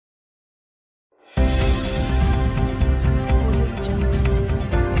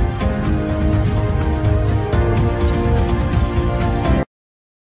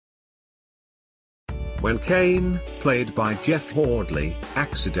when Cain, played by Jeff Hordley,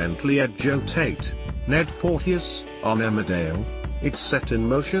 accidentally ate Joe Tate, Ned Porteous, on Emmerdale, it set in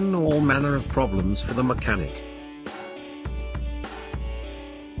motion all manner of problems for the mechanic.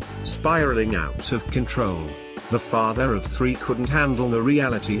 Spiraling out of control, the father of three couldn't handle the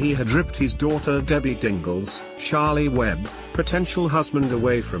reality he had ripped his daughter Debbie Dingle's, Charlie Webb, potential husband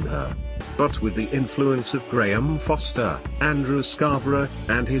away from her. But with the influence of Graham Foster, Andrew Scarborough,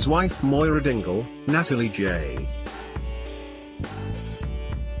 and his wife Moira Dingle, Natalie J.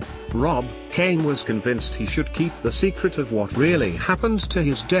 Robb, Cain was convinced he should keep the secret of what really happened to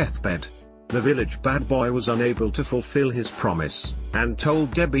his deathbed. The village bad boy was unable to fulfill his promise, and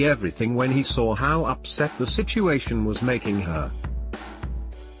told Debbie everything when he saw how upset the situation was making her.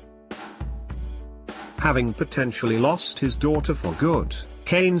 Having potentially lost his daughter for good,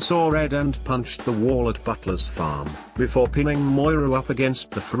 Cain saw red and punched the wall at Butler's farm, before pinning Moira up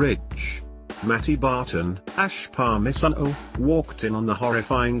against the fridge. Matty Barton, Ash Parmisano, walked in on the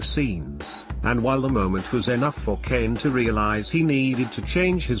horrifying scenes, and while the moment was enough for Cain to realize he needed to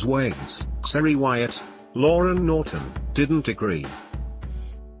change his ways, Amy Wyatt, Lauren Norton, didn't agree.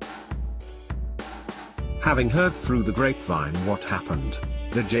 Having heard through the grapevine what happened,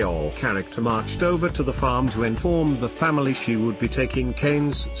 the Joe character marched over to the farm to inform the family she would be taking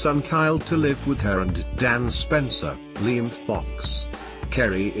Cain's son Kyle to live with her and Dan Spencer, Liam Fox.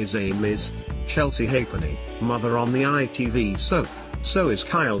 Kerry is Amy's, Chelsea Halfpenny, mother on the ITV soap, so is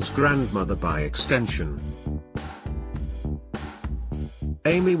Kyle's grandmother by extension.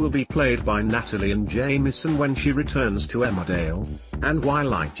 Amy will be played by Natalie and Jameson when she returns to Emmerdale, and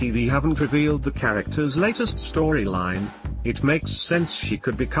while ITV haven't revealed the character's latest storyline, it makes sense she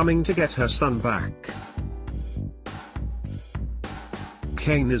could be coming to get her son back.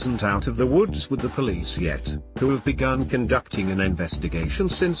 Cain isn't out of the woods with the police yet, who have begun conducting an investigation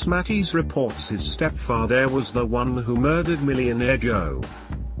since Matty's reports his stepfather was the one who murdered millionaire Joe.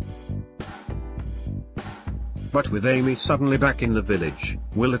 But with Amy suddenly back in the village,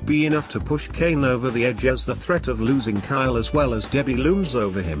 will it be enough to push Cain over the edge as the threat of losing Kyle as well as Debbie looms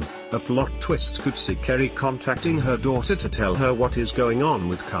over him? A plot twist could see Kerry contacting her daughter to tell her what is going on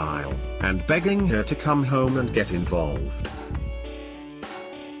with Kyle, and begging her to come home and get involved.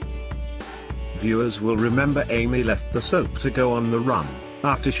 Viewers will remember Amy left the soap to go on the run,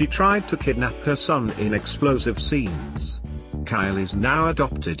 after she tried to kidnap her son in explosive scenes. Kyle is now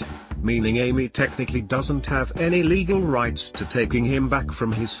adopted, meaning Amy technically doesn't have any legal rights to taking him back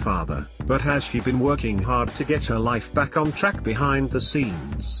from his father, but has she been working hard to get her life back on track behind the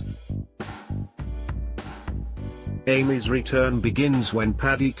scenes? Amy's return begins when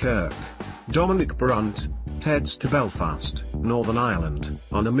Paddy Kirk, Dominic Brunt, heads to Belfast, Northern Ireland,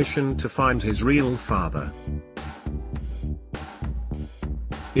 on a mission to find his real father.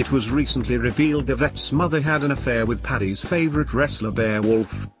 It was recently revealed Yvette's mother had an affair with Paddy's favourite wrestler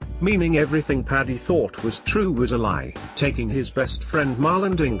Beowulf, meaning everything Paddy thought was true was a lie, taking his best friend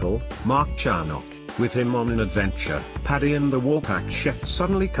Marlon Dingle, Mark Charnock, with him on an adventure. Paddy and the Warpack chef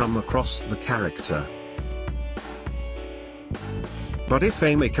suddenly come across the character. But if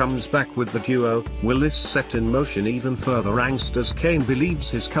Amy comes back with the duo, will this set in motion even further angst as Cain believes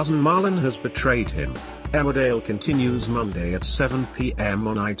his cousin Marlon has betrayed him? Emmerdale continues Monday at 7 p.m.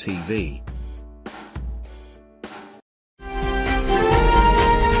 on ITV.